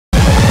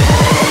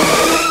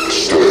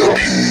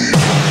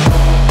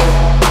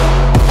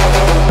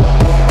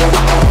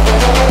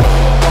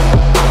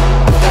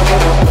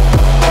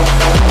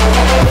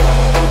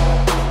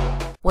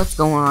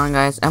going on,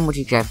 guys?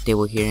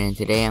 MLGCraftingTable here, and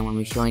today I'm going to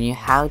be showing you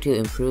how to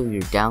improve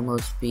your download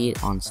speed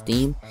on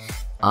Steam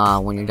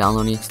when you're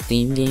downloading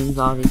Steam games,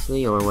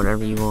 obviously, or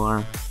whatever you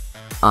are.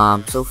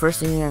 So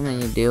first thing you're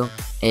going to do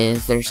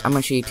is I'm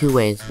going to show you two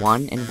ways.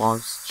 One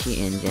involves Cheat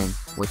Engine,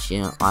 which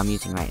I'm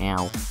using right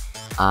now,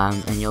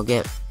 and you'll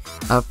get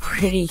a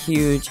pretty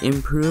huge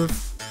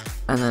improve.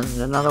 And then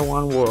another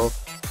one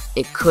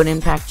it could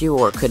impact you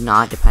or it could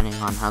not, depending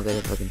on how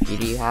good of a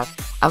computer you have.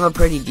 I have a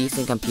pretty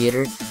decent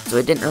computer, so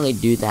it didn't really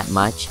do that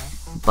much.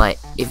 But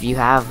if you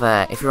have,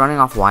 if you're running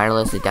off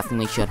wireless, it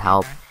definitely should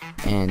help.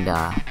 And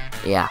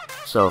yeah,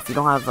 so if you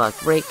don't have a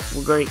great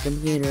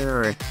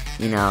computer, or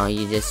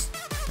you just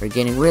are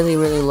getting really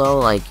low,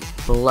 like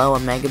below a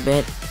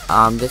megabit,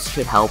 this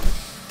should help.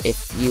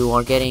 If you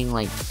are getting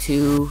like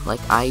 2, like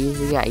I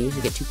usually get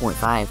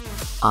 2.5.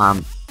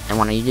 And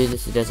when I do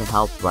this, it doesn't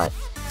help, but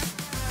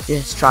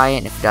just try it,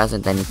 and if it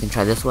doesn't, then you can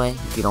try this way.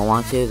 If you don't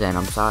want to, then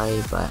I'm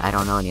sorry, but I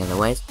don't know any other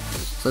ways.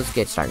 So let's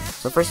get started.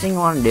 So first thing you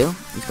want to do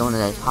is go into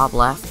the top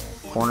left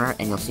corner,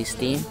 and you'll see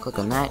Steam. Click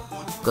on that.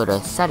 Go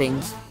to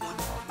Settings.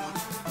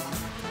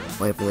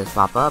 Wait for this to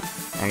pop up.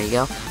 There you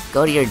go.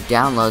 Go to your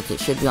downloads.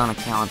 It should be on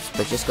Accounts,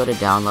 but just go to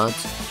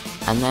Downloads.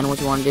 And then what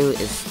you want to do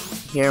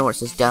is here where it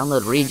says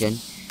Download Region.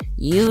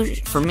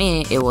 For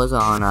me, it was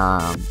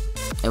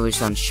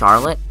on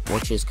Charlotte,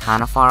 which is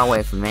kind of far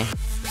away from me.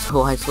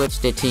 So I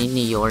switched it to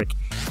New York.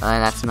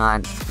 That's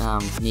not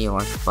New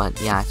York, but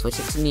yeah, I switched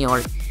it to New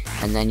York,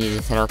 and then you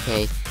just hit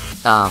OK.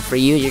 For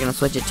you, you're gonna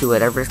switch it to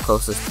whatever's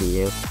closest to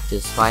you.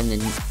 Just find the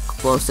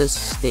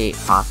closest state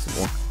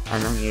possible,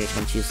 and then you're just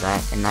gonna choose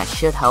that, and that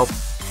should help.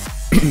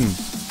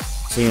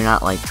 So you're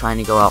not like trying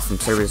to go out from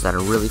servers that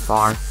are really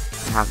far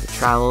and have to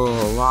travel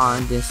a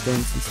long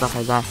distance and stuff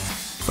like that.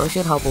 So it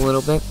should help a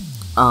little bit.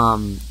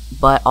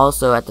 But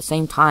also at the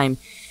same time,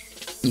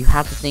 you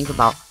have to think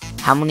about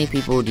how many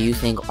people do you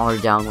think are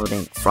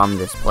downloading from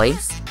this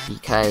place,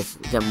 because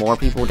the more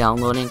people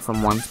downloading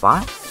from one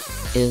spot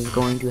is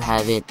going to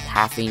have it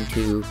having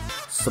to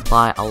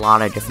supply a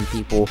lot of different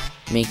people,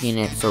 making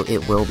it so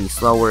it will be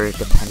slower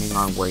depending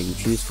on where you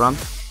choose from.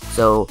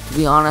 So to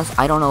be honest,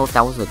 I don't know if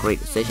that was a great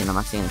decision. I'm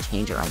actually going to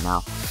change it right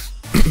now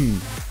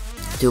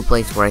to a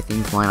place where I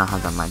think why not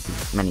have that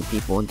many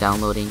people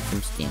downloading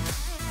from Steam.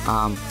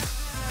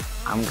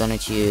 I'm gonna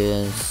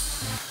choose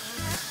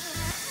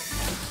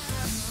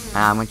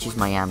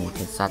Miami,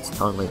 because that's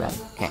totally better.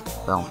 Okay,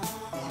 boom.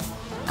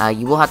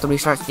 You will have to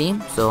restart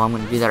Steam, so I'm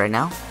gonna do that right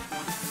now.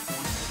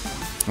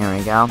 There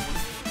we go.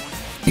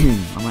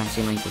 I'm gonna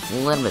actually make this a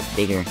little bit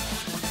bigger,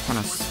 kind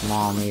of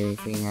small maybe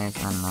for you guys.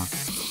 I don't know.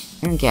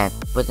 Okay,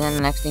 but then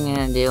the next thing you're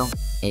gonna do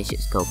is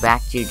just go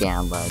back to your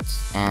downloads,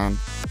 and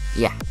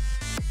yeah.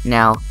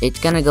 Now it's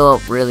gonna go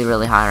up really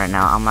high right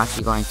now. I'm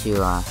actually going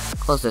to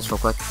close this real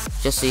quick,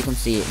 just so you can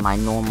see my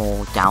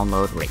normal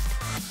download rate.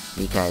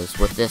 Because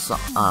with this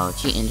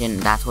cheat engine,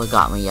 that's what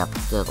got me up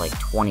to like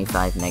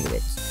 25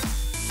 megabits.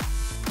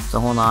 So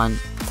hold on,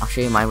 I'll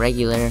show you my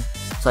regular.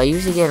 So I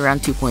usually get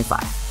around 2.5,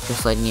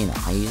 just letting you know.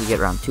 I usually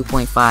get around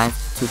 2.5,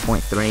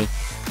 2.3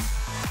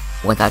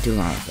 without doing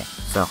anything.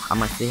 So I'm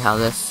gonna see how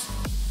this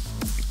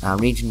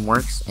region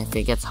works. If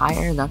it gets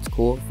higher, that's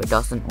cool. If it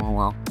doesn't, oh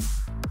well.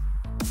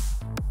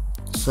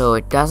 So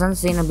it doesn't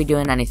seem to be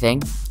doing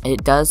anything.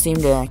 It does seem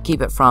to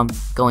keep it from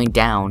going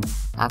down.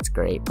 That's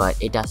great, but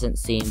it doesn't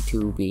seem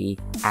to be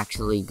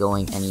actually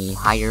going any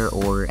higher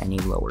or any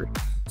lower.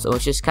 So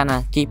it's just kind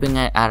of keeping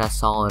it at a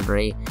solid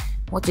rate,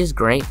 which is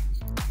great.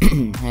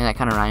 And that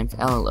kind of rhymes.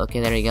 Oh,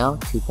 okay, there you go.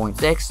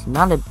 2.6.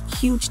 Not a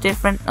huge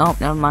difference. Oh,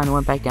 never mind. It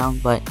went back down,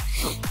 but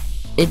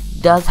it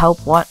does help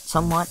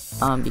somewhat.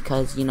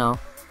 Because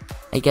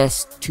I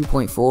guess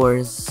 2.4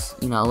 is,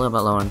 a little bit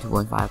lower than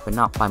 2.5, but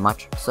not by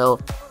much. So,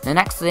 the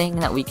next thing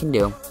that we can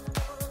do,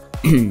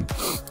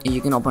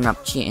 you can open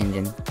up Cheat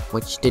Engine,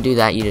 which to do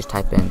that, you just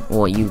type in,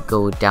 well, you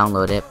go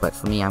download it, but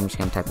for me, I'm just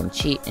going to type in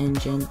Cheat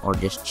Engine, or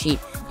just Cheat.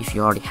 If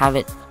you already have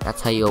it,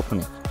 that's how you open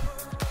it.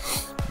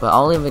 But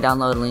I'll leave a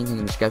download link in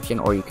the description,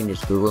 or you can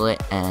just Google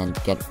it and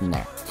get it from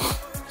there.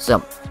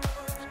 So,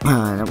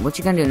 what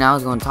you're going to do now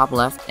is go on top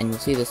left, and you'll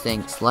see this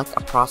thing, select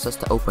a process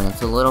to open.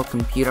 It's a little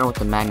computer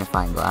with a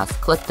magnifying glass.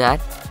 Click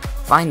that,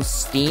 find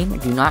Steam,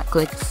 do not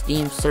click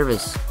Steam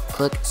service,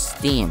 click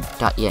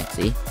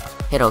steam.exe,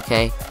 hit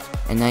OK,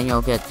 and then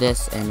you'll get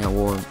this, and it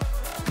will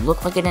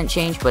look like it didn't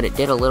change, but it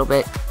did a little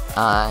bit.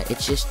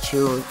 It's just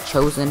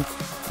chosen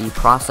the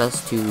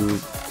process to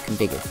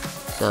configure.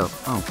 So,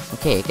 oh,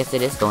 okay, I guess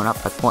it is going up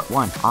by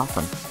 0.1,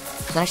 awesome.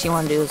 So next you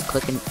want to do is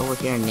click over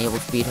here, enable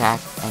speed hack,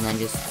 and then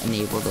just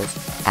enable this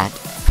at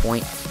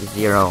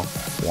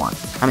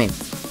 0.01. I mean,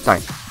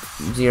 sorry,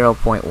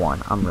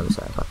 0.1. I'm really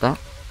sorry about that.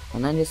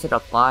 And then just hit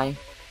apply.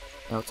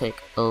 It'll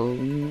take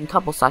a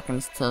couple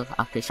seconds to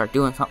actually start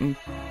doing something,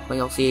 but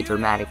you'll see a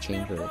dramatic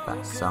change really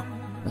fast. So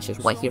let's just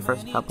wait here for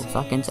a couple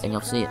seconds, and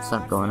you'll see it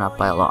start going up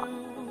by a lot.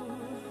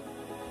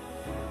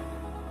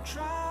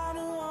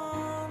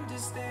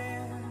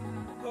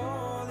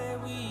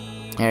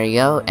 There you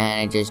go,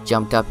 and it just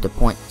jumped up to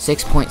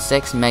 6.6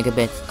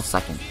 megabits a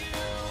second.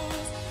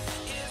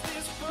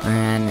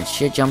 And it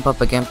should jump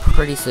up again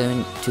pretty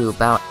soon to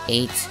about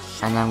 8,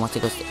 and then once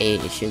it goes to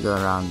 8, it should go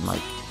around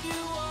like,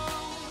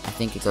 I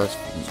think it goes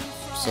from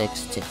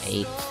 6 to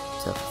 8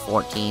 to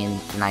 14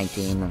 to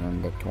 19,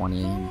 and then to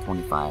 20 and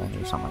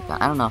 25 or something like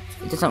that. I don't know.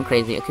 It did something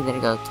crazy. Okay, there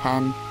you go,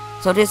 10.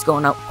 So it is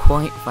going up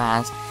quite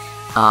fast.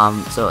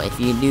 So if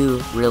you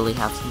do really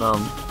have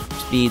some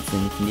speeds,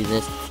 then you can do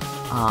this.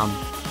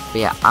 But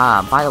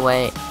yeah, by the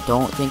way,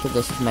 don't think of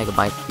this as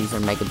megabytes. These are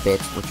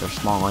megabits, which are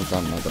smaller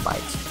than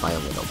megabytes by a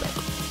little bit.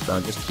 So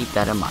just keep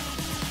that in mind.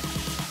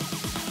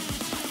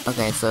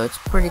 Okay, so it's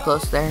pretty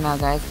close there now,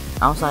 guys.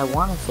 Also, I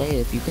want to say,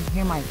 if you can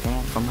hear my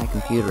fan from my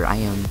computer, I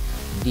am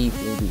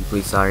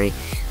deeply sorry.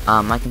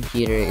 My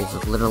computer is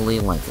literally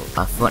like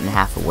a foot and a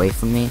half away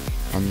from me,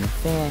 and the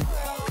fan,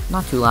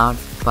 not too loud,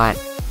 but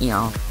you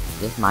know,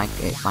 this mic,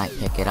 it might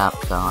pick it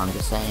up. So I'm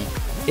just saying,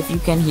 if you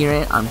can hear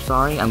it, I'm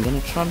sorry. I'm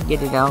gonna try to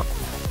get it out,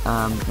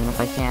 and if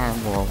I can,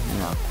 well, you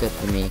know, good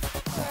for me.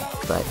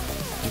 But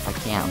if I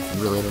can't, I'm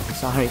really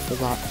sorry for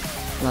that.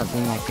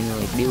 Nothing I can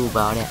really do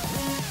about it.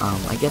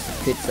 I guess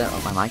I could set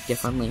up my mic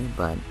differently,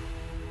 but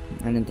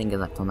I didn't think of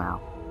that till now.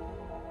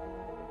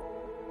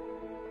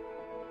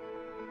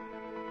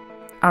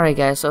 Alright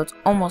guys, so it's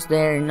almost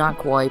there, not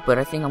quite, but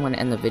I think I'm going to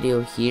end the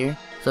video here.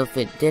 So if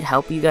it did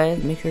help you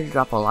guys, make sure to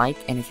drop a like,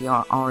 and if you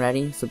aren't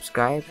already,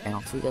 subscribe, and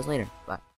I'll see you guys later. Bye.